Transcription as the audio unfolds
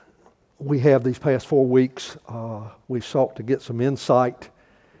We have these past 4 weeks, we've sought to get some insight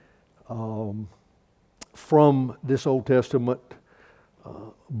from this Old Testament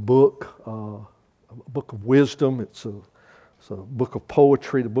book, a book of wisdom. It's a book of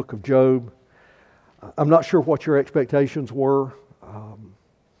poetry, the book of Job. I'm not sure what your expectations were.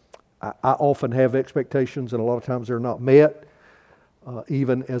 I often have expectations, and a lot of times they're not met.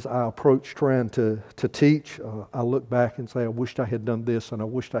 Even as I approach trying to teach, I look back and say, I wished I had done this and I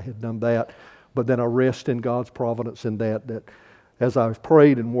wished I had done that. But then I rest in God's providence in that as I've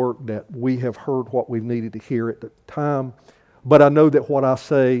prayed and worked, that we have heard what we've needed to hear at the time. But I know that what I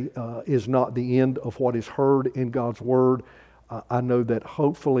say is not the end of what is heard in God's Word. I know that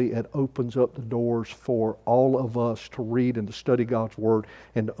hopefully it opens up the doors for all of us to read and to study God's Word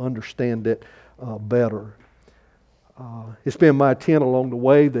and to understand it better. It's been my intent along the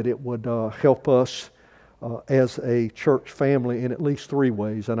way that it would help us as a church family in at least 3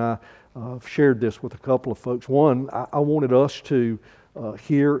 ways. And I've shared this with a couple of folks. One, I wanted us to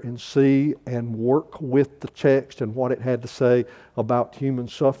hear and see and work with the text and what it had to say about human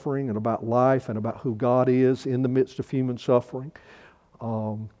suffering and about life and about who God is in the midst of human suffering.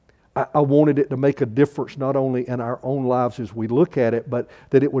 I wanted it to make a difference not only in our own lives as we look at it, but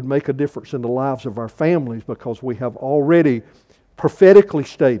that it would make a difference in the lives of our families, because we have already prophetically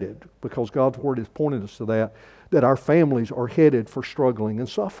stated, because God's Word has pointed us to that our families are headed for struggling and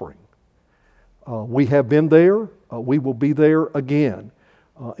suffering. We have been there, we will be there again.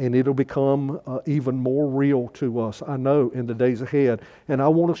 And it'll become even more real to us, I know, in the days ahead. And I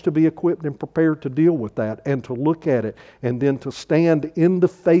want us to be equipped and prepared to deal with that and to look at it and then to stand in the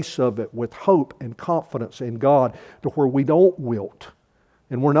face of it with hope and confidence in God, to where we don't wilt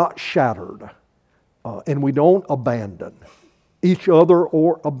and we're not shattered and we don't abandon each other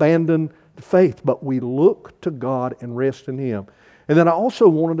or abandon the faith, but we look to God and rest in Him. And then I also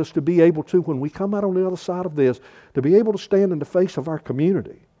wanted us to be able to, when we come out on the other side of this, to be able to stand in the face of our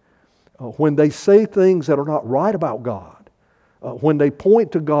community. When they say things that are not right about God, when they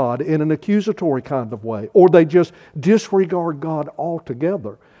point to God in an accusatory kind of way, or they just disregard God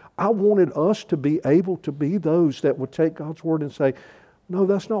altogether, I wanted us to be able to be those that would take God's Word and say, no,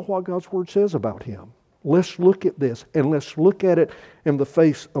 that's not what God's Word says about Him. Let's look at this, and let's look at it in the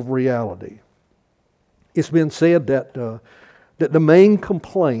face of reality. It's been said that the main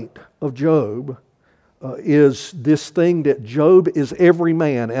complaint of Job is this thing that Job is every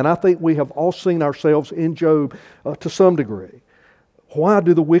man. And I think we have all seen ourselves in Job to some degree. Why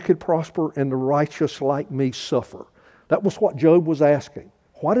do the wicked prosper and the righteous like me suffer? That was what Job was asking.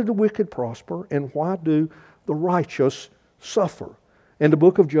 Why do the wicked prosper and why do the righteous suffer? And the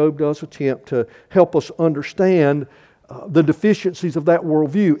book of Job does attempt to help us understand the deficiencies of that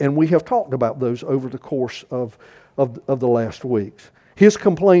worldview. And we have talked about those over the course of the last weeks. His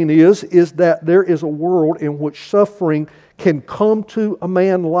complaint is that there is a world in which suffering can come to a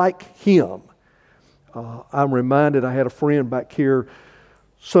man like him. I'm reminded, I had a friend back here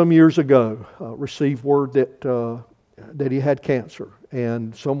some years ago received word that he had cancer.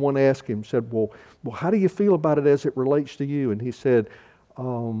 And someone asked him, said, well, how do you feel about it as it relates to you? And he said,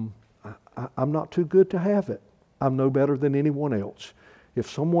 I'm not too good to have it. I'm no better than anyone else. If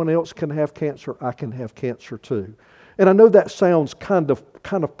someone else can have cancer, I can have cancer too. And I know that sounds kind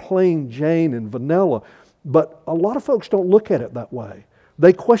of plain Jane and vanilla, but a lot of folks don't look at it that way.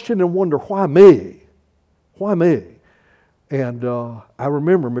 They question and wonder, why me? Why me? And I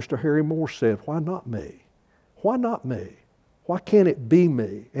remember Mr. Harry Moore said, why not me? Why not me? Why can't it be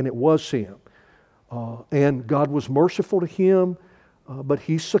me? And it was him. And God was merciful to him, but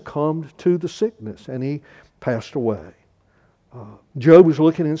he succumbed to the sickness and he passed away. Job was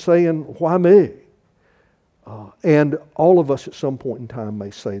looking and saying, why me? And all of us at some point in time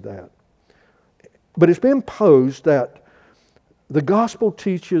may say that. But it's been posed that the gospel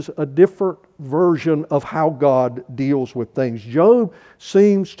teaches a different version of how God deals with things. Job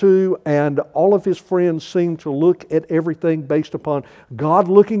seems to, and all of his friends seem to look at everything based upon God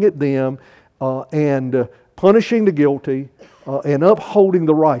looking at them and punishing the guilty and upholding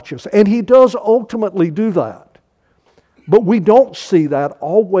the righteous. And He does ultimately do that. But we don't see that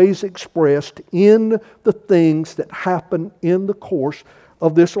always expressed in the things that happen in the course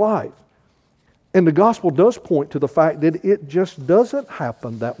of this life. And the gospel does point to the fact that it just doesn't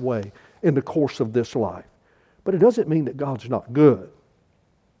happen that way in the course of this life. But it doesn't mean that God's not good.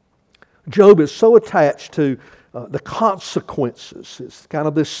 Job is so attached to the consequences. It's kind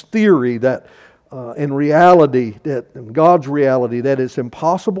of this theory that in reality, in God's reality, that it's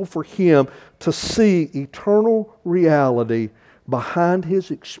impossible for him to see eternal reality behind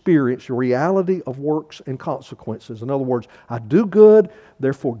his experience the reality of works and consequences. In other words, I do good,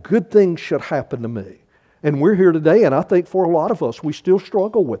 therefore good things should happen to me. And we're here today, and I think for a lot of us, we still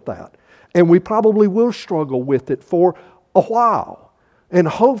struggle with that. And we probably will struggle with it for a while. And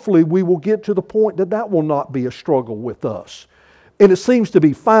hopefully we will get to the point that that will not be a struggle with us. And it seems to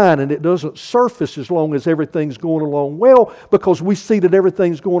be fine, and it doesn't surface as long as everything's going along well, because we see that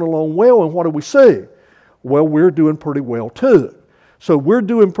everything's going along well, and what do we see? Well, we're doing pretty well too. So we're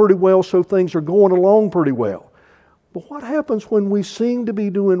doing pretty well, so things are going along pretty well. But what happens when we seem to be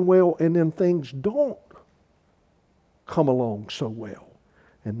doing well and then things don't come along so well?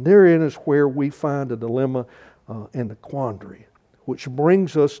 And therein is where we find a dilemma and a quandary, which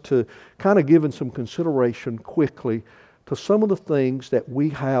brings us to kind of giving some consideration quickly to some of the things that we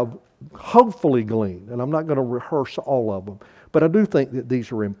have hopefully gleaned. And I'm not going to rehearse all of them, but I do think that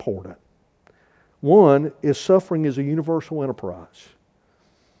these are important. One is suffering is a universal enterprise.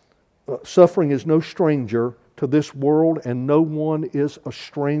 Suffering is no stranger to this world, and no one is a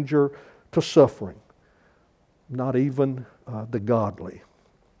stranger to suffering, not even the godly.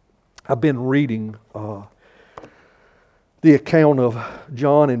 I've been reading the account of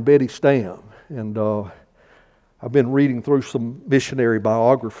John and Betty Stam, and I've been reading through some missionary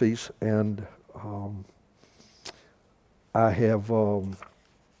biographies, and I have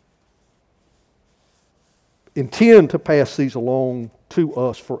intend to pass these along to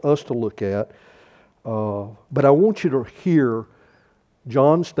us for us to look at. But I want you to hear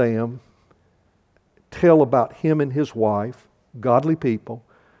John Stam tell about him and his wife, godly people,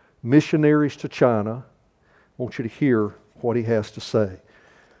 missionaries to China. I want you to hear what he has to say.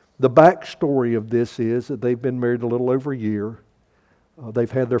 The backstory of this is that they've been married a little over a year.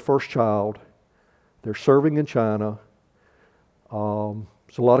 They've had their first child. They're serving in China.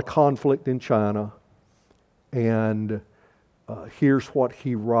 There's a lot of conflict in China. And here's what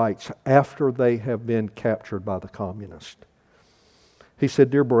he writes after they have been captured by the communists. He said,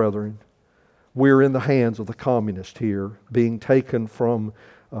 "Dear brethren, we're in the hands of the communists here, being taken from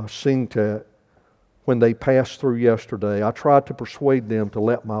Singtet when they passed through yesterday. I tried to persuade them to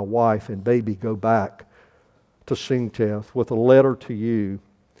let my wife and baby go back to Singtet with a letter to you,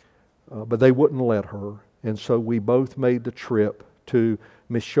 but they wouldn't let her. And so we both made the trip to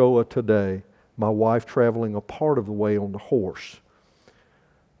Mishoa today, my wife traveling a part of the way on the horse.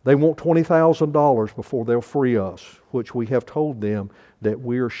 They want $20,000 before they'll free us, which we have told them that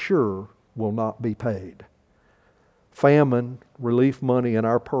we are sure will not be paid. Famine, relief money, and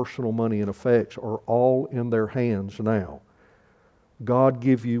our personal money and effects are all in their hands now. God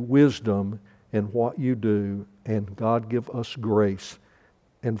give you wisdom in what you do, and God give us grace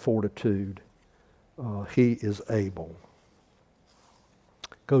and fortitude. He is able."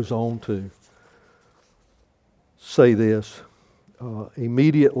 Goes on to say this.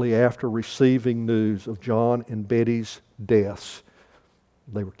 Immediately after receiving news of John and Betty's deaths,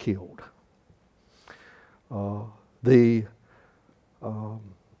 they were killed. The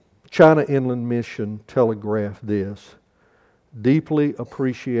China Inland Mission telegraphed this: "Deeply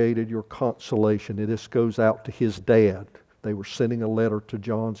appreciated your consolation." And this goes out to his dad. They were sending a letter to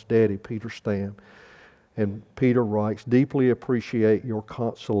John's daddy, Peter Stam. And Peter writes, "Deeply appreciate your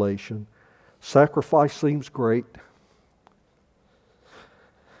consolation. Sacrifice seems great,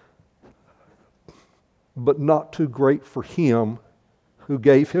 but not too great for him who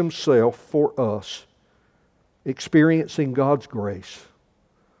gave himself for us, experiencing God's grace.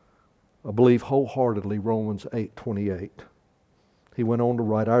 I believe wholeheartedly Romans 8:28. He went on to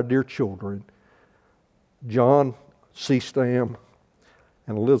write, "Our dear children, John C. Stam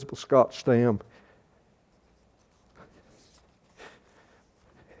and Elizabeth Scott Stam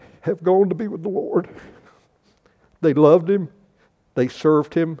have gone to be with the Lord. They loved Him, they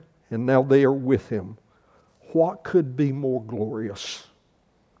served Him, and now they are with Him. What could be more glorious?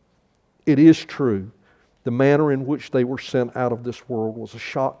 It is true, the manner in which they were sent out of this world was a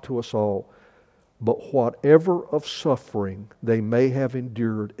shock to us all, but whatever of suffering they may have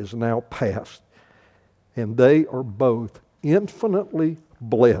endured is now past, and they are both infinitely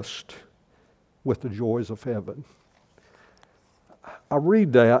blessed with the joys of heaven." I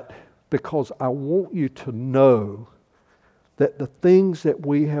read that because I want you to know that the things that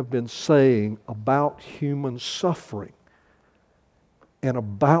we have been saying about human suffering and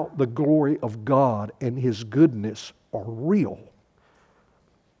about the glory of God and His goodness are real.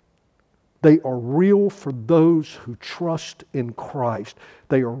 They are real for those who trust in Christ.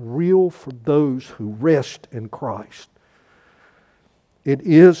 They are real for those who rest in Christ. It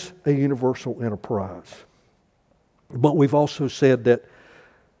is a universal enterprise. But we've also said that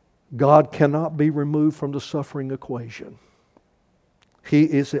God cannot be removed from the suffering equation. He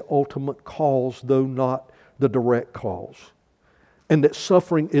is the ultimate cause, though not the direct cause. And that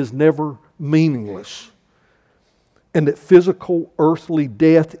suffering is never meaningless. And that physical earthly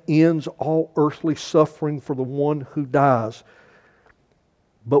death ends all earthly suffering for the one who dies.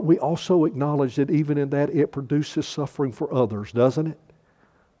 But we also acknowledge that even in that it produces suffering for others, doesn't it?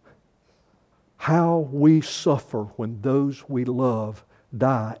 How we suffer when those we love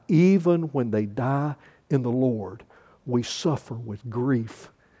die, even when they die in the Lord. We suffer with grief.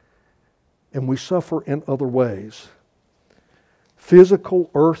 And we suffer in other ways.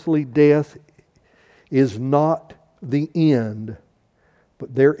 Physical earthly death is not the end,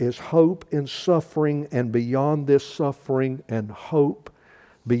 but there is hope in suffering, and beyond this suffering and hope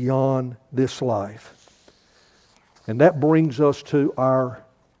beyond this life. And that brings us to our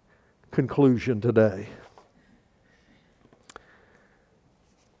conclusion today.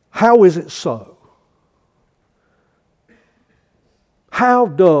 How is it so? How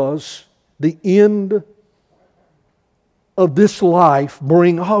does the end of this life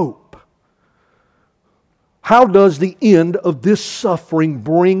bring hope? How does the end of this suffering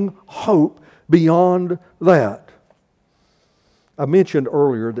bring hope beyond that? I mentioned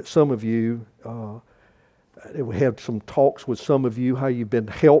earlier that some of you, we had some talks with some of you, how you've been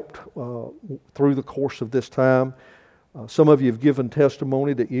helped through the course of this time. Some of you have given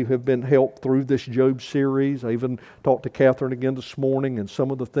testimony that you have been helped through this Job series. I even talked to Catherine again this morning, and some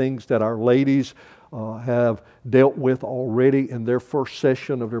of the things that our ladies have dealt with already in their first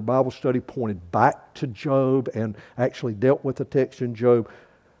session of their Bible study pointed back to Job and actually dealt with the text in Job.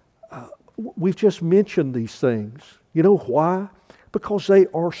 We've just mentioned these things. You know why? Because they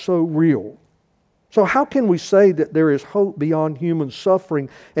are so real. So how can we say that there is hope beyond human suffering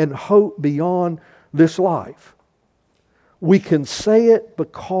and hope beyond this life? We can say it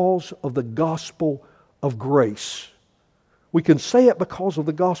because of the gospel of grace. We can say it because of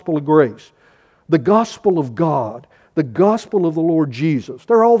the gospel of grace. The gospel of God, the gospel of the Lord Jesus,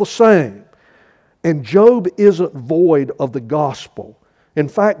 they're all the same. And Job isn't void of the gospel. In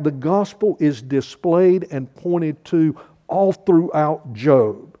fact, the gospel is displayed and pointed to all throughout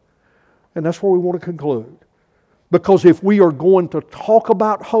Job. And that's where we want to conclude. Because if we are going to talk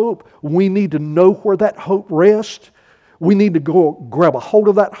about hope, we need to know where that hope rests. We need to go grab a hold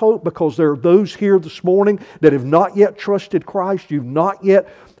of that hope, because there are those here this morning that have not yet trusted Christ. You've not yet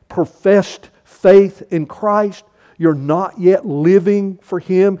professed faith in Christ. You're not yet living for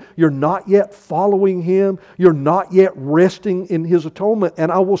Him. You're not yet following Him. You're not yet resting in His atonement.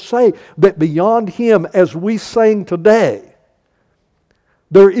 And I will say that beyond Him, as we sang today,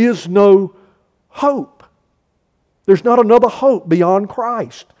 there is no hope. There's not another hope beyond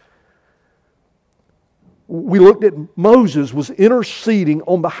Christ. We looked at Moses was interceding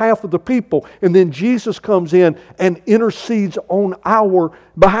on behalf of the people, and then Jesus comes in and intercedes on our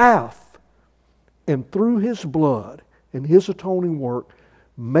behalf. And through His blood and His atoning work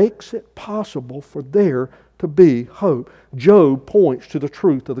makes it possible for there to be hope. Job points to the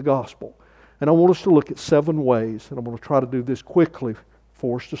truth of the gospel. And I want us to look at 7 ways, and I'm going to try to do this quickly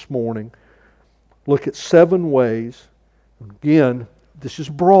for us this morning. Look at 7 ways. Again, this is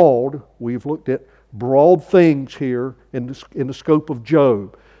broad. We've looked at broad things here in the scope of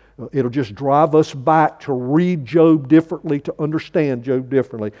Job. It'll just drive us back to read Job differently, to understand Job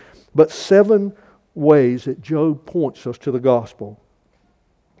differently. But 7 ways that Job points us to the gospel.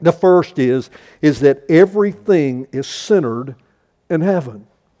 The first is that everything is centered in heaven.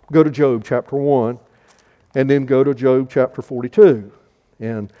 Go to Job chapter 1 and then go to Job chapter 42.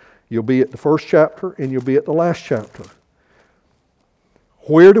 And you'll be at the first chapter and you'll be at the last chapter.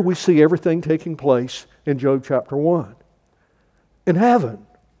 Where do we see everything taking place in Job chapter 1? In heaven.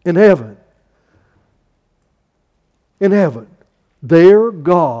 In heaven. In heaven. There,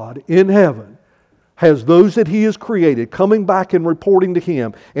 God in heaven has those that He has created coming back and reporting to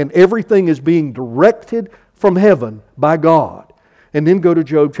Him, and everything is being directed from heaven by God. And then go to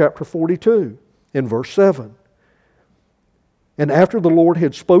Job chapter 42 in verse 7. And after the Lord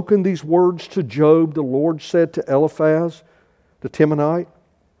had spoken these words to Job, the Lord said to Eliphaz, the Temanite,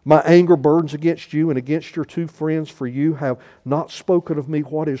 my anger burns against you and against your 2 friends, for you have not spoken of me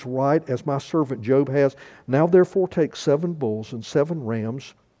what is right, as my servant Job has. Now therefore take 7 bulls and 7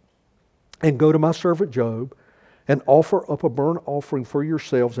 rams, and go to my servant Job, and offer up a burnt offering for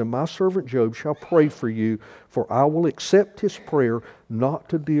yourselves, and my servant Job shall pray for you, for I will accept his prayer not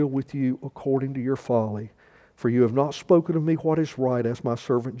to deal with you according to your folly. For you have not spoken of me what is right, as my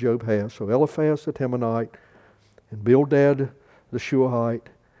servant Job has. So Eliphaz the Temanite, and Bildad the Shuhite,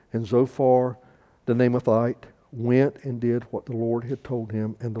 and Zophar the Naamathite went and did what the Lord had told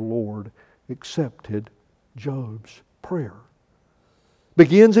him, and the Lord accepted Job's prayer.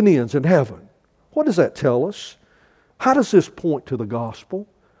 begins and ends in heaven. What does that tell us? How does this point to the gospel?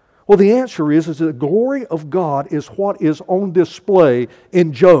 Well, the answer is that the glory of God is what is on display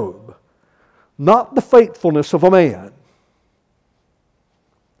in Job. Not the faithfulness of a man,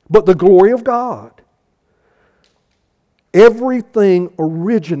 but the glory of God. Everything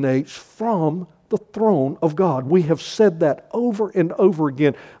originates from the throne of God. We have said that over and over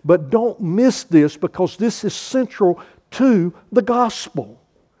again, but don't miss this, because this is central to the gospel,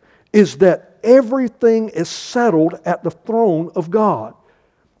 is that everything is settled at the throne of God.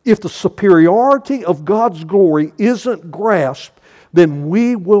 If the superiority of God's glory isn't grasped, then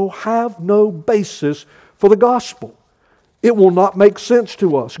we will have no basis for the gospel. It will not make sense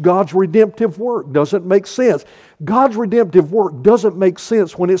to us. God's redemptive work doesn't make sense. God's redemptive work doesn't make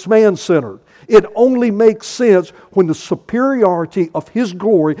sense when it's man-centered. It only makes sense when the superiority of His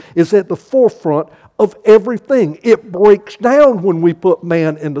glory is at the forefront of everything. It breaks down when we put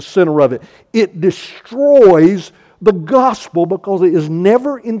man in the center of it. It destroys the gospel, because it is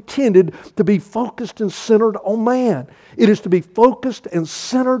never intended to be focused and centered on man. It is to be focused and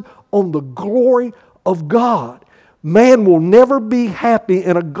centered on the glory of God. Man will never be happy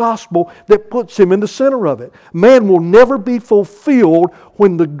in a gospel that puts him in the center of it. Man will never be fulfilled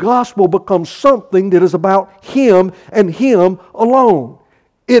when the gospel becomes something that is about him and him alone.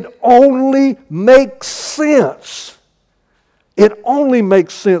 It only makes sense. It only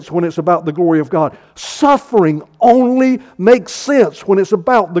makes sense when it's about the glory of God. Suffering only makes sense when it's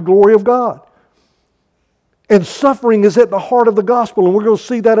about the glory of God. And suffering is at the heart of the gospel, and we're going to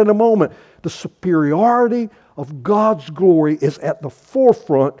see that in a moment. The superiority of God's glory is at the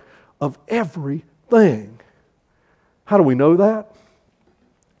forefront of everything. How do we know that?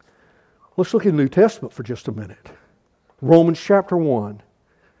 Let's look at the New Testament for just a minute. Romans chapter 1.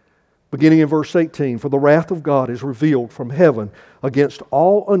 Beginning in verse 18, for the wrath of God is revealed from heaven against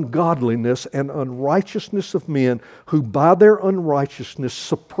all ungodliness and unrighteousness of men who by their unrighteousness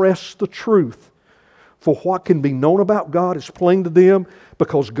suppress the truth. For what can be known about God is plain to them,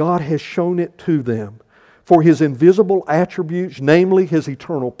 because God has shown it to them. For His invisible attributes, namely His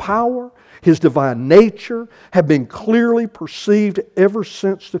eternal power, His divine nature, have been clearly perceived ever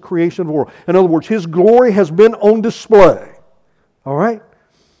since the creation of the world. In other words, His glory has been on display. All right?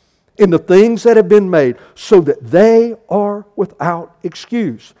 In the things that have been made, so that they are without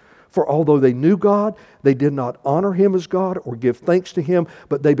excuse. For although they knew God, they did not honor Him as God or give thanks to Him,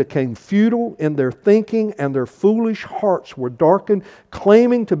 but they became futile in their thinking, and their foolish hearts were darkened.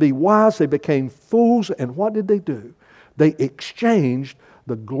 Claiming to be wise, they became fools. And what did they do? They exchanged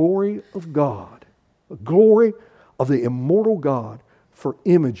the glory of God, the glory of the immortal God, for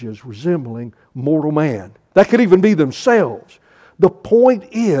images resembling mortal man. That could even be themselves. The point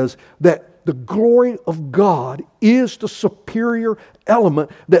is that the glory of God is the superior element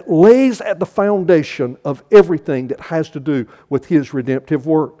that lays at the foundation of everything that has to do with His redemptive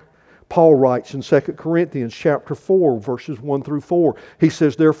work. Paul writes in 2 Corinthians chapter 4, verses 1 through 4. He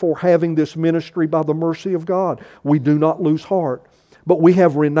says, therefore, having this ministry by the mercy of God, we do not lose heart, but we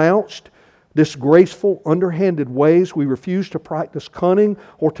have renounced disgraceful, underhanded ways. We refuse to practice cunning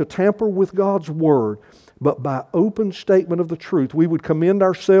or to tamper with God's word. But by open statement of the truth, we would commend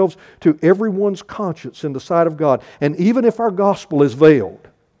ourselves to everyone's conscience in the sight of God. And even if our gospel is veiled,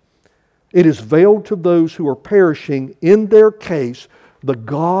 it is veiled to those who are perishing. In their case, the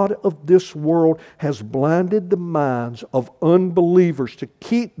God of this world has blinded the minds of unbelievers to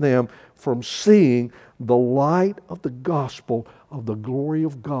keep them from seeing the light of the gospel of the glory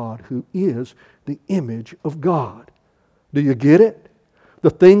of God, who is the image of God. Do you get it? The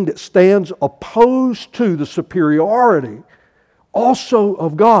thing that stands opposed to the superiority also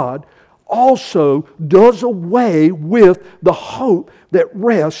of God also does away with the hope that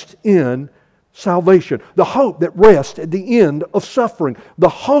rests in salvation, the hope that rests at the end of suffering, the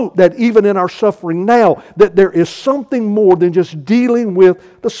hope that even in our suffering now, that there is something more than just dealing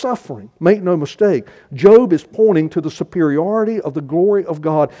with the suffering. Make no mistake, Job is pointing to the superiority of the glory of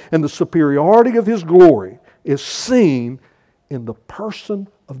God, and the superiority of His glory is seen in the person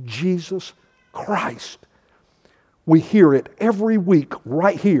of Jesus Christ. We hear it every week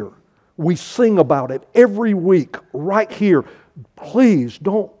right here. We sing about it every week right here. Please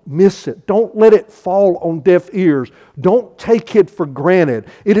don't miss it. Don't let it fall on deaf ears. Don't take it for granted.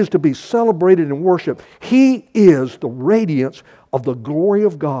 It is to be celebrated and worshiped. He is the radiance of the glory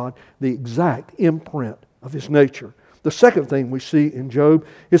of God, the exact imprint of His nature. The second thing we see in Job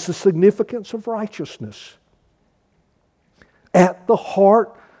is the significance of righteousness. At the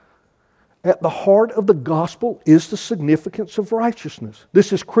heart of the gospel is the significance of righteousness.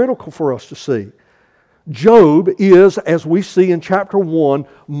 This is critical for us to see. Job is, as we see in chapter 1,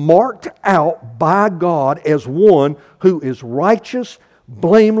 marked out by God as one who is righteous,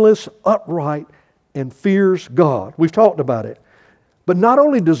 blameless, upright, and fears God. We've talked about it. But not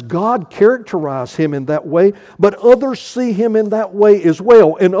only does God characterize him in that way, but others see him in that way as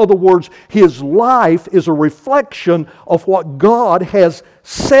well. In other words, his life is a reflection of what God has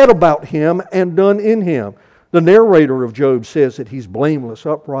said about him and done in him. The narrator of Job says that he's blameless,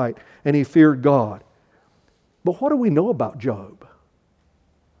 upright, and he feared God. But what do we know about Job?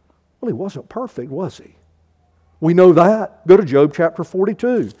 Well, he wasn't perfect, was he? We know that. Go to Job chapter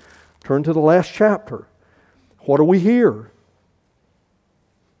 42. Turn to the last chapter. What do we hear?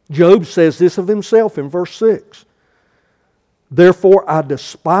 Job says this of himself in verse 6. Therefore I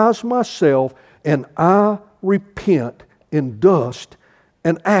despise myself, and I repent in dust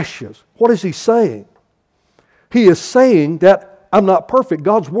and ashes. What is he saying? He is saying that I'm not perfect.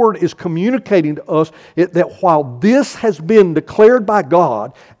 God's Word is communicating to us that while this has been declared by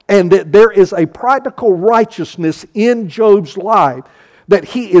God and that there is a practical righteousness in Job's life, that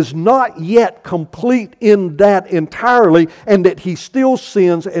he is not yet complete in that entirely, and that he still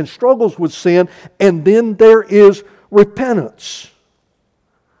sins and struggles with sin, and then there is repentance.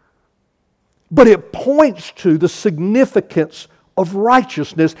 But it points to the significance of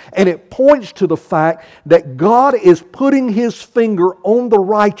righteousness, and it points to the fact that God is putting His finger on the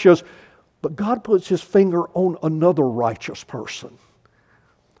righteous, but God puts His finger on another righteous person.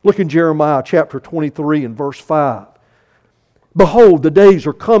 Look in Jeremiah chapter 23 and verse 5. Behold, the days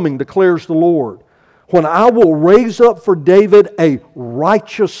are coming, declares the Lord, when I will raise up for David a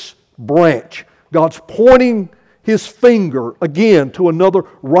righteous branch. God's pointing His finger again to another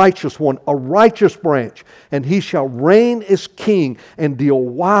righteous one, a righteous branch. And he shall reign as king and deal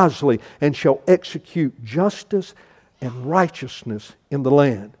wisely and shall execute justice and righteousness in the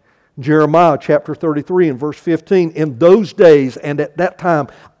land. Jeremiah chapter 33 and verse 15, in those days and at that time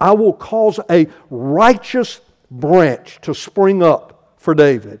I will cause a righteous branch to spring up for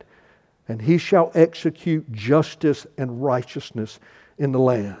David, and he shall execute justice and righteousness in the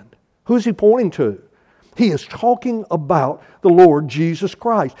land. Who is he pointing to? He is talking about the Lord Jesus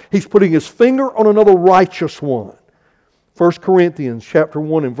Christ. He's putting his finger on another righteous one. 1 Corinthians chapter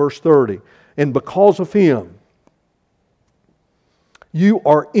 1 and verse 30. And because of him, you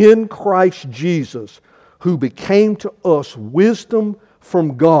are in Christ Jesus, who became to us wisdom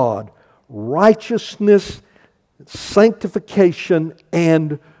from God, righteousness, sanctification,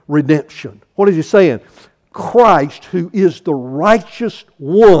 and redemption. What is he saying? Christ, who is the righteous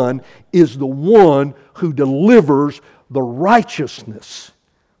one, is the one who delivers the righteousness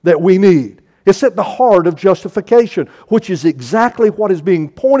that we need. It's at the heart of justification, which is exactly what is being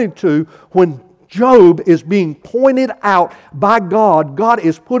pointed to when Job is being pointed out by God. God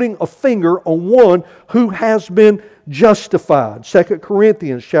is putting a finger on one who has been justified. 2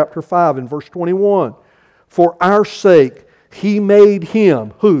 Corinthians chapter 5 and verse 21. For our sake He made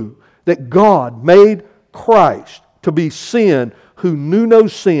Him, who? That God made Christ to be sin, who knew no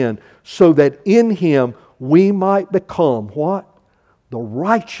sin, so that in Him we might become what? The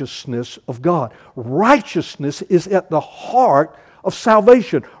righteousness of God. Righteousness is at the heart of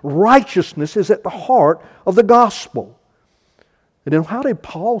salvation. Righteousness is at the heart of the gospel. And then how did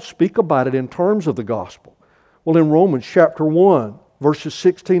Paul speak about it in terms of the gospel? Well, in Romans chapter 1, verses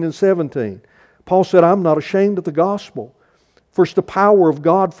 16 and 17, Paul said, I'm not ashamed of the gospel, for it's the power of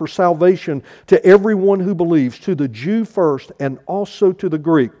God for salvation to everyone who believes, to the Jew first and also to the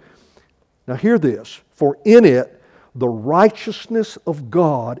Greek. Now hear this, for in it the righteousness of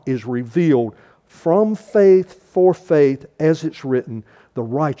God is revealed from faith for faith, as it's written, the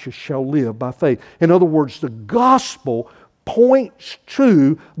righteous shall live by faith. In other words, the gospel points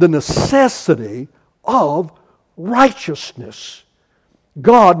to the necessity of righteousness.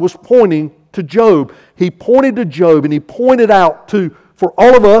 God was pointing to Job. He pointed to Job and He pointed out for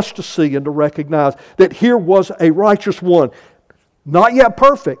all of us to see and to recognize that here was a righteous one. Not yet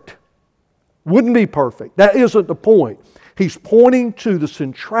perfect. Wouldn't be perfect. That isn't the point. He's pointing to the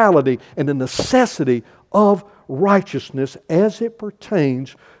centrality and the necessity of righteousness as it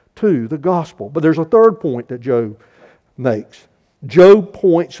pertains to the gospel. But there's a third point that Job makes. Job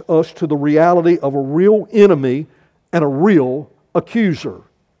points us to the reality of a real enemy and a real accuser.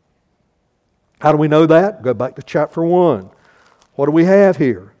 How do we know that? Go back to chapter 1. What do we have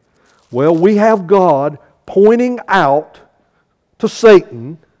here? Well, we have God pointing out to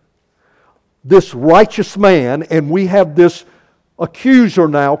Satan this righteous man, and we have this accuser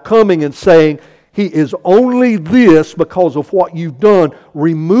now coming and saying, He is only this because of what you've done.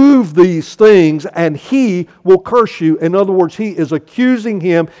 Remove these things and He will curse you. In other words, He is accusing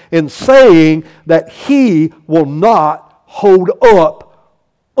him and saying that he will not hold up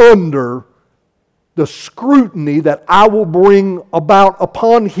under the scrutiny that I will bring about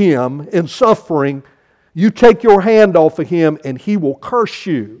upon him in suffering. You take your hand off of him and he will curse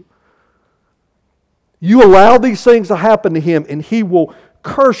you. You allow these things to happen to him and he will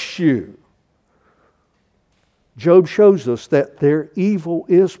curse you. Job shows us that their evil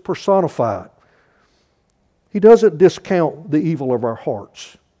is personified. He doesn't discount the evil of our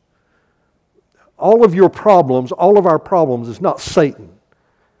hearts. All of your problems, all of our problems is not Satan.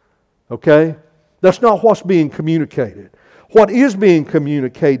 Okay? That's not what's being communicated. What is being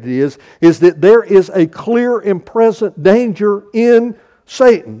communicated is that there is a clear and present danger in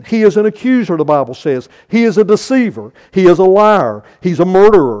Satan. He is an accuser, the Bible says. He is a deceiver. He is a liar. He's a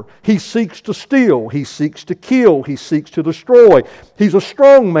murderer. He seeks to steal. He seeks to kill. He seeks to destroy. He's a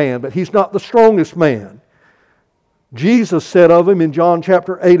strong man, but he's not the strongest man. Jesus said of him in John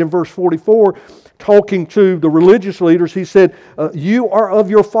chapter 8 and verse 44, talking to the religious leaders, He said, you are of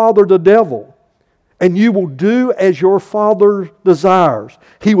your father the devil, and you will do as your father desires.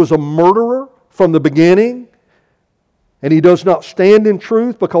 He was a murderer from the beginning, and he does not stand in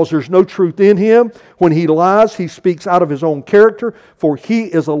truth because there's no truth in him. When he lies, he speaks out of his own character, for he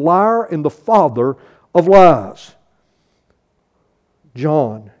is a liar and the father of lies.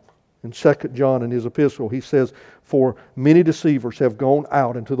 John, in 2 John in his epistle, he says, for many deceivers have gone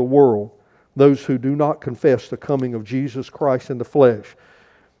out into the world, those who do not confess the coming of Jesus Christ in the flesh.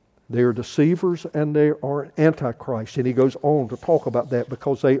 They are deceivers and they are antichrist. And he goes on to talk about that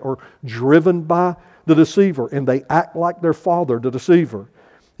because they are driven by the deceiver and they act like their father, the deceiver.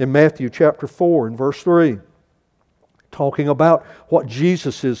 In Matthew chapter 4 and verse 3, talking about what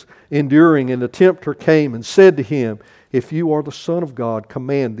Jesus is enduring, and the tempter came and said to him, if you are the Son of God,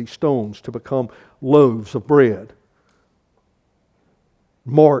 command these stones to become loaves of bread.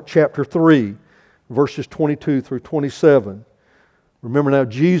 Mark chapter 3, verses 22 through 27. Remember now,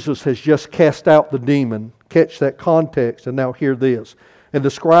 Jesus has just cast out the demon. Catch that context, and now hear this. And the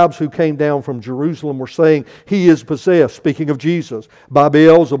scribes who came down from Jerusalem were saying, he is possessed, speaking of Jesus, by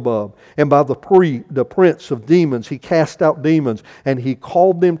Beelzebub, and by the prince of demons. He cast out demons, and he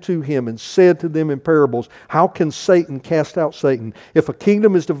called them to him and said to them in parables, how can Satan cast out Satan? If a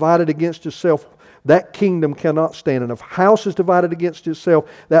kingdom is divided against itself, that kingdom cannot stand. And if a house is divided against itself,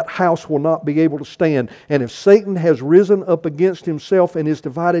 that house will not be able to stand. And if Satan has risen up against himself and is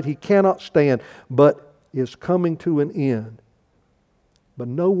divided, he cannot stand, but is coming to an end. But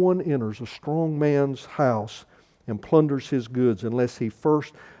no one enters a strong man's house and plunders his goods unless he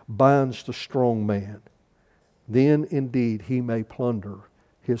first binds the strong man. Then indeed he may plunder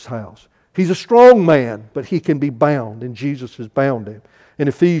his house. He's a strong man, but he can be bound, and Jesus has bound him. In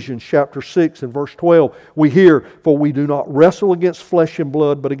Ephesians chapter 6 and verse 12, we hear, for we do not wrestle against flesh and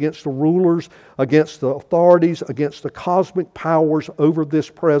blood, but against the rulers, against the authorities, against the cosmic powers over this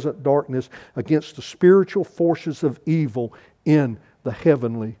present darkness, against the spiritual forces of evil in the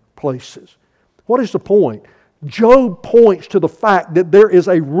heavenly places. What is the point? Job points to the fact that there is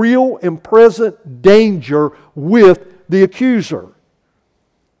a real and present danger with the accuser.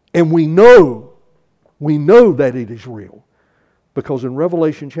 And we know that it is real. Because in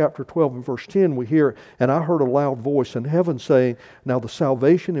Revelation chapter 12 and verse 10 we hear, and I heard a loud voice in heaven saying, now the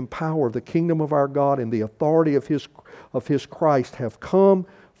salvation and power of the kingdom of our God and the authority of His Christ have come,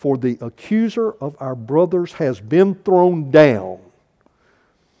 for the accuser of our brothers has been thrown down,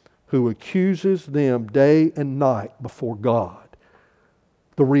 who accuses them day and night before God.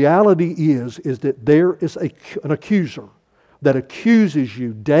 The reality is that there is an accuser that accuses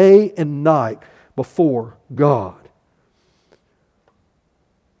you day and night before God.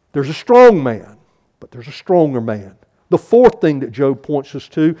 There's a strong man, but there's a stronger man. The fourth thing that Job points us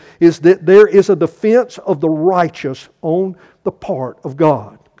to is that there is a defense of the righteous on the part of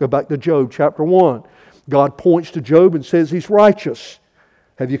God. Go back to Job chapter 1. God points to Job and says he's righteous.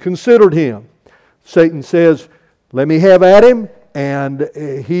 Have you considered him? Satan says, let me have at him and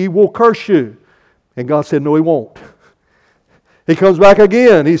he will curse you. And God said, no, he won't. He comes back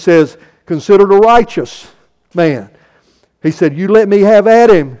again. He says, consider the righteous man. He said, you let me have at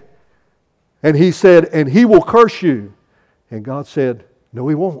him. And he said, and he will curse you. And God said, no,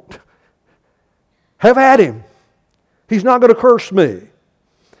 he won't. Have at him. He's not going to curse me.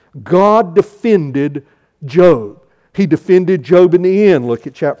 God defended Job. He defended Job in the end. Look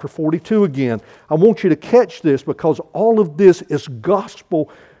at chapter 42 again. I want you to catch this because all of this is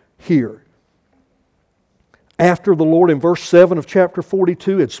gospel here. After the Lord, in verse 7 of chapter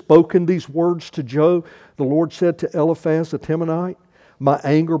 42, had spoken these words to Job, the Lord said to Eliphaz the Temanite, my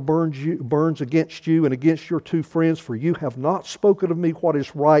anger burns against you and against your two friends, for you have not spoken of me what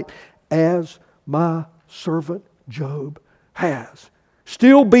is right, as my servant Job has.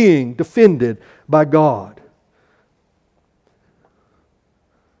 Still being defended by God.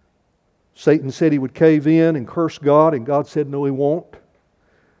 Satan said he would cave in and curse God, and God said, no, he won't.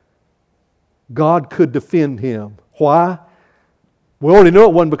 God could defend him. Why? We already know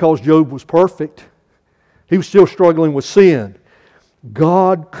it wasn't because Job was perfect. He was still struggling with sin.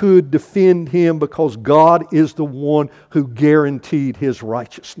 God could defend him because God is the one who guaranteed his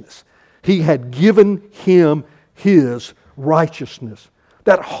righteousness. He had given him his righteousness.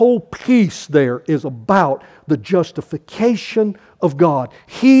 That whole piece there is about the justification of God.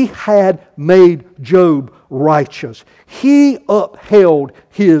 He had made Job righteous. He upheld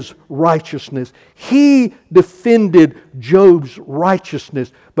his righteousness. He defended Job's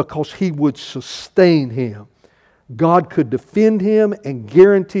righteousness because he would sustain him. God could defend him and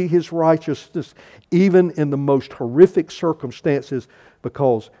guarantee his righteousness even in the most horrific circumstances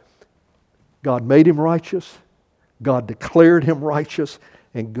because God made him righteous, God declared him righteous,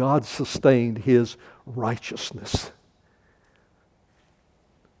 and God sustained his righteousness.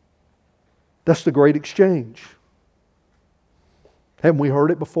 That's the great exchange. Haven't we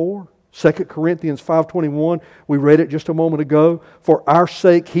heard it before? 2 Corinthians 5:21, we read it just a moment ago. For our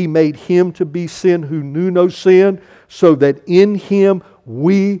sake He made Him to be sin who knew no sin, so that in Him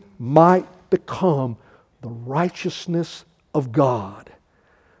we might become the righteousness of God.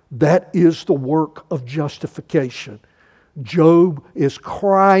 That is the work of justification. Job is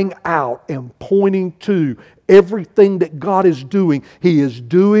crying out and pointing to everything that God is doing. He is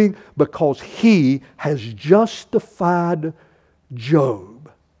doing because He has justified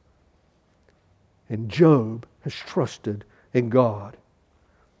Job. And Job has trusted in God.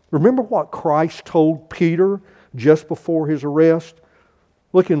 Remember what Christ told Peter just before his arrest?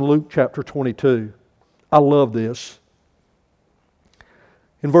 Look in Luke chapter 22. I love this.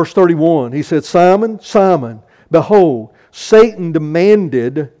 In verse 31, He said, Simon, Simon, behold, Satan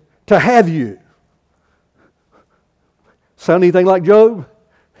demanded to have you. Sound anything like Job?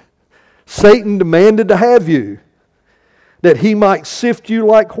 Satan demanded to have you, that he might sift you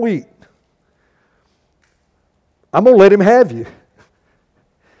like wheat. I'm going to let him have you.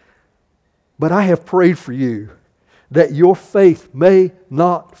 But I have prayed for you that your faith may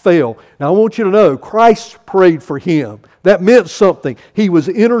not fail. Now I want you to know, Christ prayed for him. That meant something. He was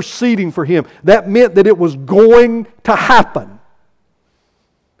interceding for him. That meant that it was going to happen.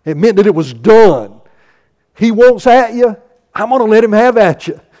 It meant that it was done. He wants at you. I'm going to let him have at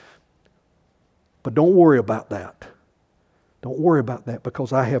you. But don't worry about that. Don't worry about that,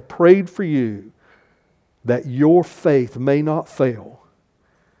 because I have prayed for you that your faith may not fail.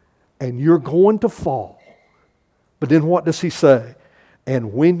 And you're going to fall. But then what does he say?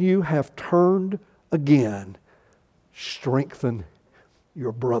 And when you have turned again, strengthen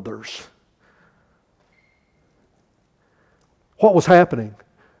your brothers. What was happening?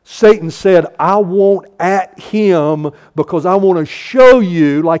 Satan said, I want at him because I want to show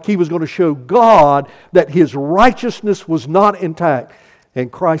you, like he was going to show God, that his righteousness was not intact.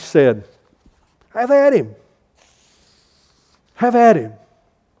 And Christ said, have at him. Have at him.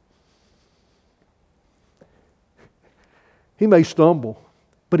 He may stumble,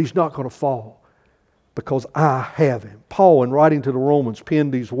 but he's not going to fall because I have him. Paul, in writing to the Romans,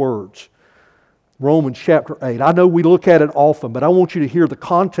 penned these words. Romans chapter 8. I know we look at it often, but I want you to hear the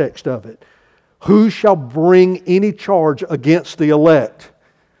context of it. Who shall bring any charge against the elect?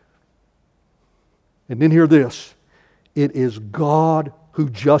 And then hear this. It is God who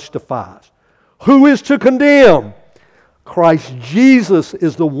justifies. Who is to condemn? Christ Jesus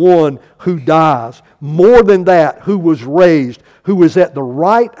is the one who dies. More than that, who was raised, who is at the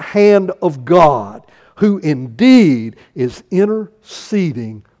right hand of God, who indeed is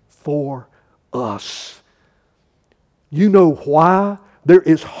interceding for us. You know why there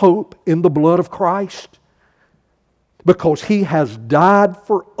is hope in the blood of Christ? Because He has died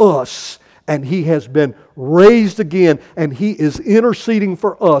for us, and He has been raised again, and He is interceding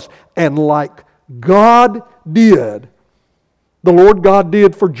for us. And like God did, the Lord God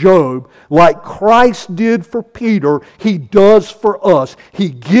did for Job, like Christ did for Peter, He does for us. He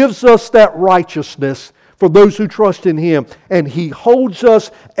gives us that righteousness for those who trust in Him, and He holds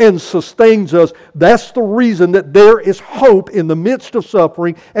us and sustains us. That's the reason that there is hope in the midst of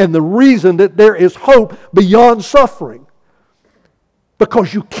suffering, and the reason that there is hope beyond suffering.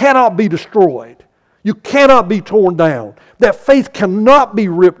 Because you cannot be destroyed. You cannot be torn down. That faith cannot be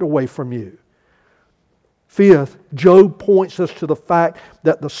ripped away from you. Fifth, Job points us to the fact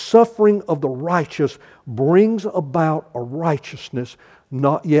that the suffering of the righteous brings about a righteousness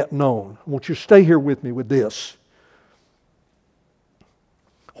not yet known. I want you to stay here with me with this.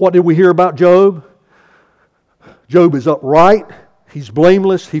 What did we hear about Job? Job is upright, he's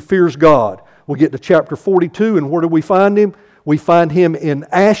blameless, he fears God. We get to chapter 42, and where do we find him? We find him in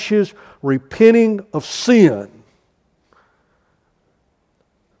ashes, repenting of sin.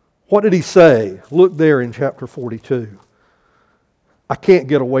 What did he say? Look there in chapter 42. I can't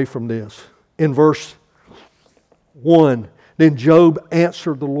get away from this. In verse 1, then Job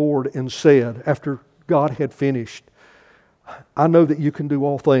answered the Lord and said, after God had finished, I know that you can do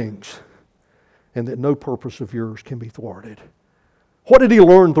all things, and that no purpose of yours can be thwarted. What did he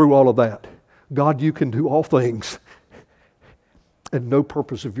learn through all of that? God, you can do all things, and no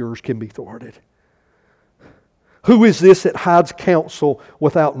purpose of yours can be thwarted. Who is this that hides counsel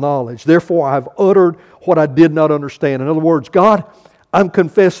without knowledge? Therefore I have uttered what I did not understand. In other words, God, I'm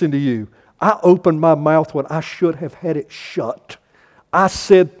confessing to you, I opened my mouth when I should have had it shut. I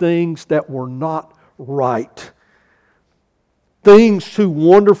said things that were not right. Things too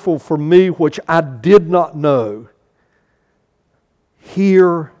wonderful for me which I did not know.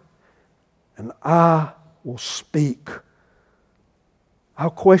 Hear, and I will speak.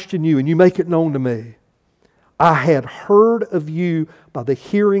 I'll question you, and you make it known to me. I had heard of you by the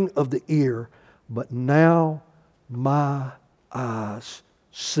hearing of the ear, but now my eyes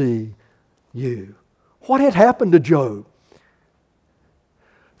see you. What had happened to Job?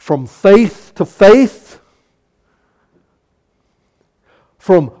 From faith to faith,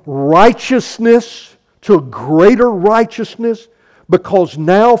 from righteousness to a greater righteousness, because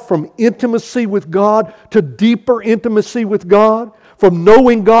now from intimacy with God to deeper intimacy with God, from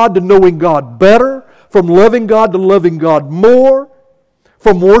knowing God to knowing God better, from loving God to loving God more,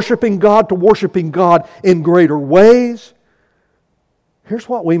 from worshiping God to worshiping God in greater ways. Here's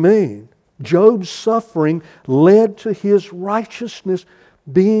what we mean. Job's suffering led to his righteousness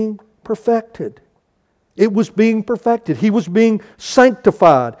being perfected. It was being perfected. He was being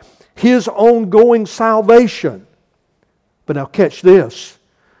sanctified. His ongoing salvation. But now catch this.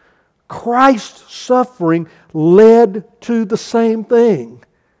 Christ's suffering led to the same thing.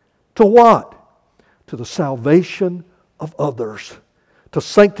 To what? To the salvation of others. To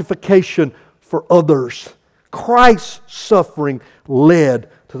sanctification for others. Christ's suffering led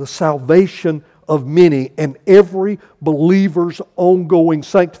to the salvation of many and every believer's ongoing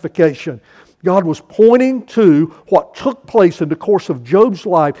sanctification. God was pointing to what took place in the course of Job's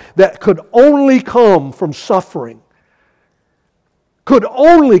life that could only come from suffering. Could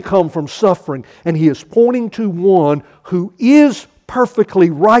only come from suffering. And He is pointing to one who is perfectly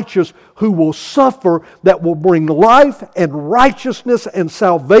righteous, who will suffer, that will bring life and righteousness and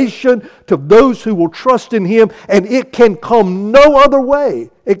salvation to those who will trust in Him. And it can come no other way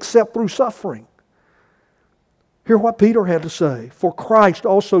except through suffering. Hear what Peter had to say. For Christ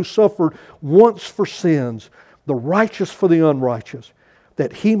also suffered once for sins, the righteous for the unrighteous,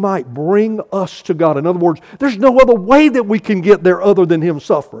 that He might bring us to God. In other words, there's no other way that we can get there other than Him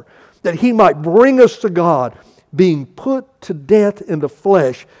suffer. That He might bring us to God, being put to death in the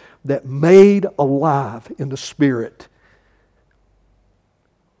flesh, that made alive in the Spirit.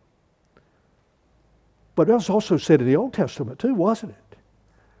 But that was also said in the Old Testament too, wasn't it?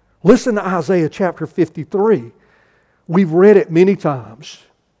 Listen to Isaiah chapter 53. We've read it many times.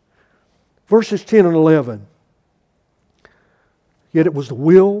 Verses 10 and 11. Yet it was the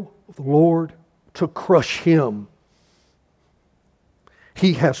will of the Lord to crush him.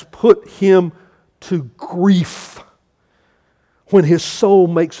 He has put him to grief. When his soul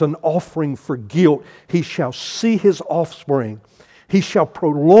makes an offering for guilt, he shall see his offspring. He shall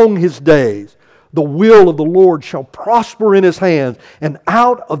prolong his days. The will of the Lord shall prosper in his hands, and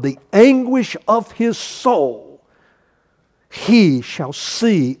out of the anguish of his soul he shall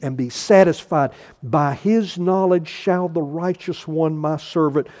see and be satisfied. By his knowledge shall the righteous one, my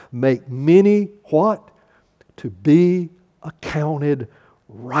servant, make many what? To be accounted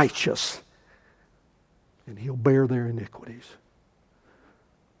righteous. And he'll bear their iniquities.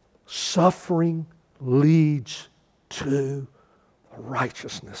 Suffering leads to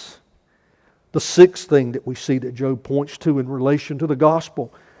righteousness. The sixth thing that we see that Job points to in relation to the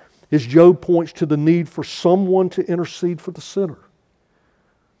gospel is Job points to the need for someone to intercede for the sinner.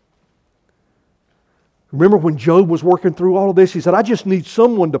 Remember when Job was working through all of this, he said, I just need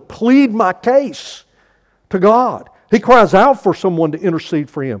someone to plead my case to God. He cries out for someone to intercede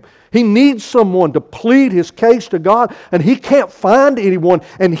for him. He needs someone to plead his case to God, and he can't find anyone,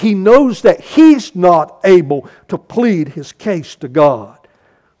 and he knows that he's not able to plead his case to God.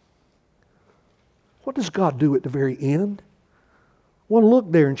 What does God do at the very end? Well,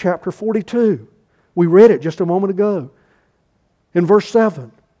 look there in chapter 42. We read it just a moment ago. In verse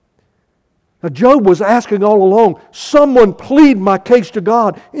 7. Now Job was asking all along, someone plead my case to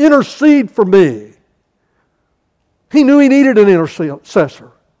God. Intercede for me. He knew he needed an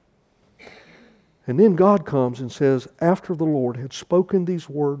intercessor. And then God comes and says, after the Lord had spoken these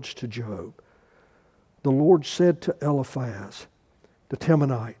words to Job, the Lord said to Eliphaz, the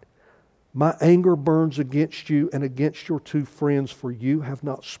Temanite, my anger burns against you and against your two friends, for you have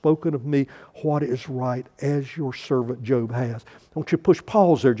not spoken of me what is right, as your servant Job has. Don't you push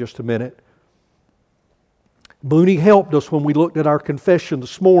pause there just a minute. Booney helped us when we looked at our confession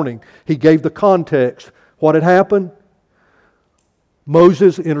this morning. He gave the context. What had happened?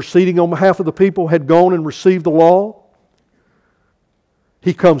 Moses, interceding on behalf of the people, had gone and received the law.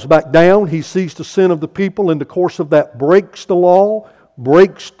 He comes back down. He sees the sin of the people. In the course of that, breaks the law,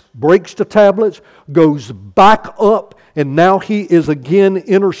 breaks the tablets, goes back up, and now he is again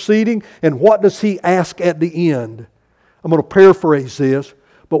interceding. And what does he ask at the end? I'm going to paraphrase this.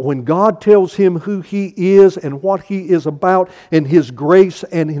 But when God tells him who He is and what He is about, in His grace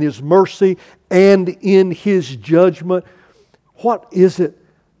and in His mercy and in His judgment, what is it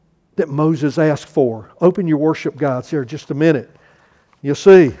that Moses asked for? Open your worship guides here just a minute. You'll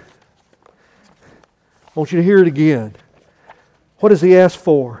see. I want you to hear it again. What does he ask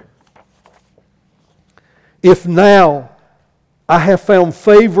for? If now I have found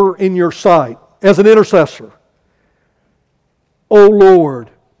favor in your sight as an intercessor, O Lord,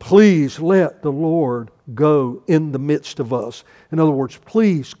 please let the Lord go in the midst of us. In other words,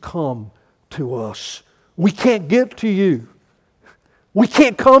 please come to us. We can't get to you. We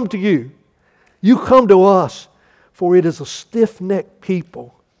can't come to you. You come to us, for it is a stiff-necked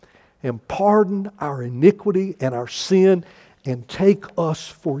people. And pardon our iniquity and our sin, and take us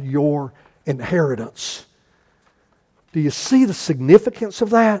for your inheritance. Do you see the significance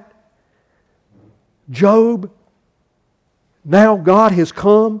of that? Job, now God has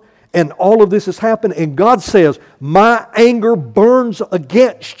come and all of this has happened, and God says, my anger burns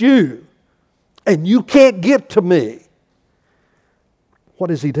against you and you can't get to me. What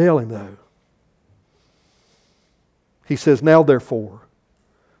does He tell him though? He says, now therefore,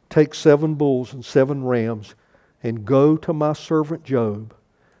 take 7 bulls and 7 rams and go to my servant Job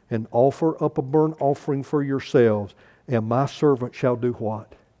and offer up a burnt offering for yourselves, and my servant shall do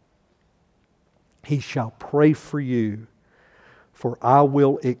what? He shall pray for you, for I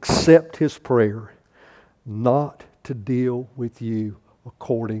will accept his prayer, not to deal with you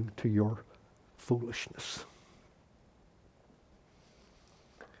according to your foolishness.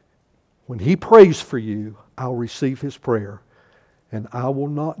 When he prays for you, I'll receive his prayer, and I will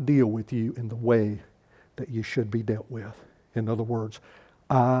not deal with you in the way that you should be dealt with. In other words,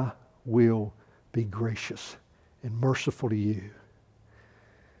 I will be gracious and merciful to you.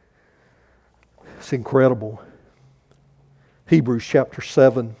 It's incredible. Hebrews chapter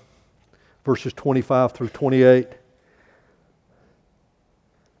 7, verses 25 through 28.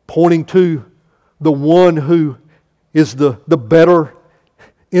 Pointing to the one who is the better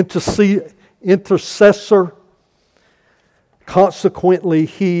intercessor. Consequently,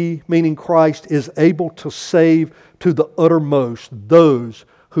 He, meaning Christ, is able to save to the uttermost those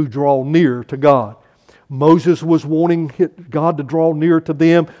who draw near to God. Moses was wanting God to draw near to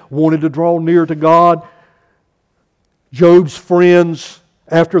them, wanted to draw near to God. Job's friends,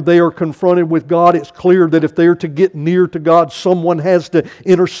 after they are confronted with God, it's clear that if they're to get near to God, someone has to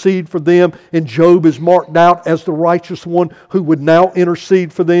intercede for them. And Job is marked out as the righteous one who would now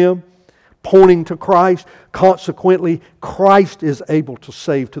intercede for them, pointing to Christ. Consequently, Christ is able to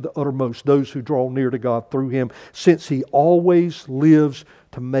save to the uttermost those who draw near to God through Him, since He always lives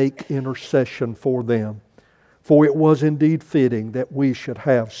to make intercession for them. For it was indeed fitting that we should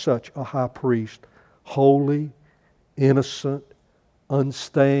have such a high priest, holy, innocent,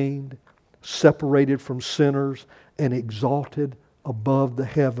 unstained, separated from sinners, and exalted above the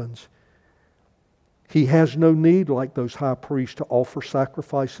heavens. He has no need, like those high priests, to offer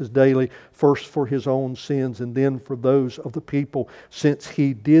sacrifices daily, first for His own sins and then for those of the people, since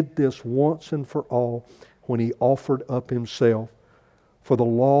He did this once and for all when He offered up Himself. For the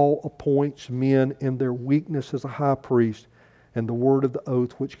law appoints men in their weakness as a high priest, and the word of the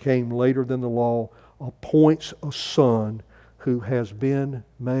oath, which came later than the law, appoints a son who has been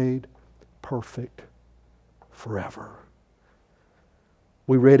made perfect forever.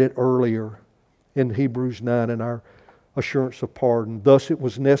 We read it earlier in Hebrews 9 in our assurance of pardon. Thus it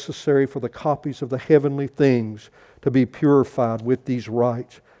was necessary for the copies of the heavenly things to be purified with these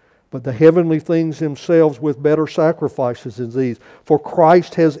rites, but the heavenly things themselves with better sacrifices than these. For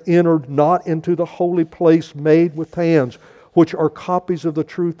Christ has entered not into the holy place made with hands, which are copies of the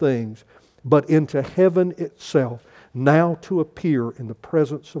true things, but into heaven itself, now to appear in the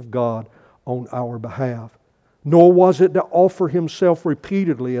presence of God on our behalf. Nor was it to offer Himself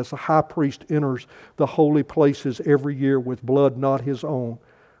repeatedly as the high priest enters the holy places every year with blood not his own.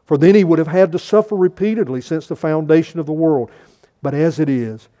 For then He would have had to suffer repeatedly since the foundation of the world. But as it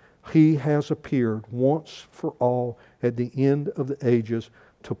is, He has appeared once for all at the end of the ages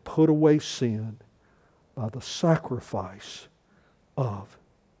to put away sin by the sacrifice of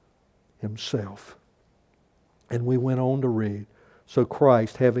Himself. And we went on to read, so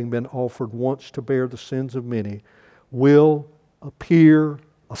Christ, having been offered once to bear the sins of many, will appear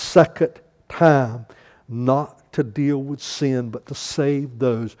a second time, not to deal with sin, but to save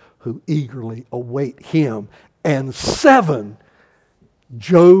those who eagerly await Him. And 7,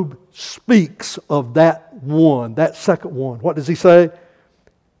 Job speaks of that one, that second one. What does he say?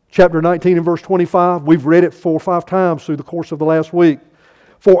 Chapter 19 and verse 25. We've read it 4 or 5 times through the course of the last week.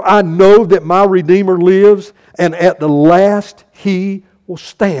 For I know that my Redeemer lives, and at the last He will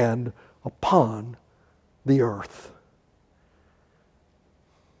stand upon the earth.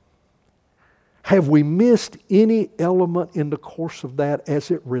 Have we missed any element in the course of that as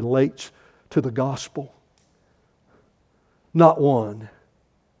it relates to the gospel? Not one.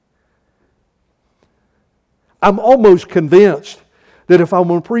 I'm almost convinced that if I'm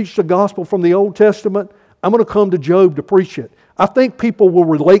going to preach the gospel from the Old Testament, I'm going to come to Job to preach it. I think people will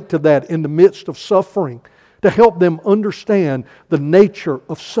relate to that in the midst of suffering, to help them understand the nature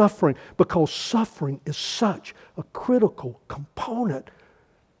of suffering, because suffering is such a critical component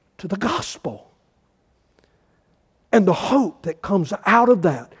to the gospel. And the hope that comes out of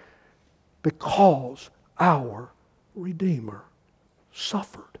that, because our Redeemer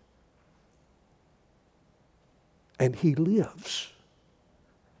suffered. And He lives.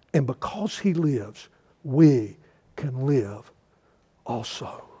 And because He lives, we can live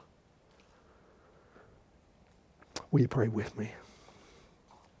also. Will you pray with me?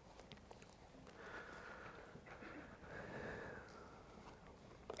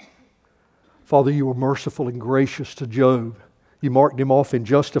 Father, You were merciful and gracious to Job. You marked him off and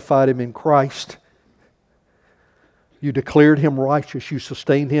justified him in Christ. You declared him righteous. You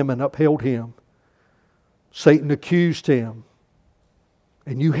sustained him and upheld him. Satan accused him,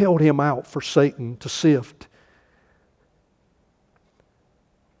 and You held him out for Satan to sift.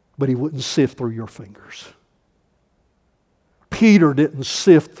 But he wouldn't sift through Your fingers. Peter didn't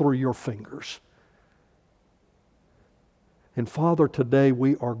sift through Your fingers. And Father, today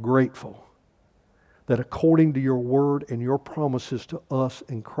we are grateful that according to Your word and Your promises to us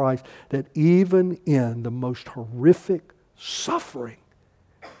in Christ, that even in the most horrific suffering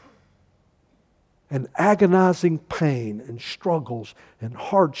and agonizing pain and struggles and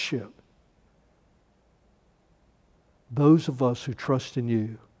hardship, those of us who trust in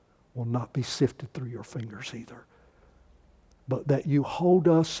You will not be sifted through Your fingers either. But that You hold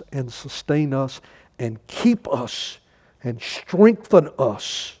us and sustain us and keep us and strengthen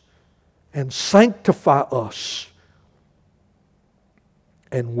us and sanctify us,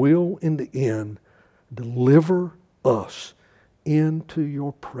 and will in the end deliver us into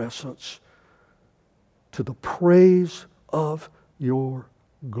Your presence to the praise of Your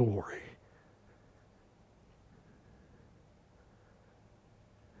glory.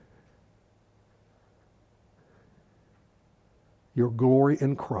 Your glory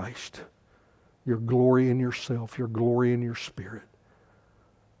in Christ, Your glory in Yourself, Your glory in Your Spirit.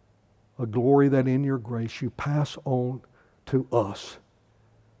 A glory that in Your grace You pass on to us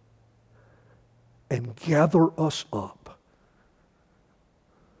and gather us up.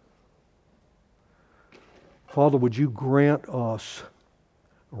 Father, would You grant us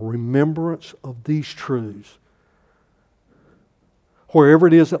a remembrance of these truths wherever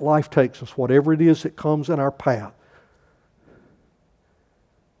it is that life takes us, whatever it is that comes in our path,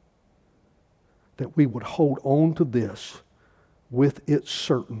 that we would hold on to this with its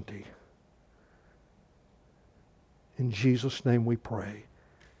certainty. In Jesus' name we pray.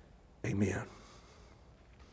 Amen.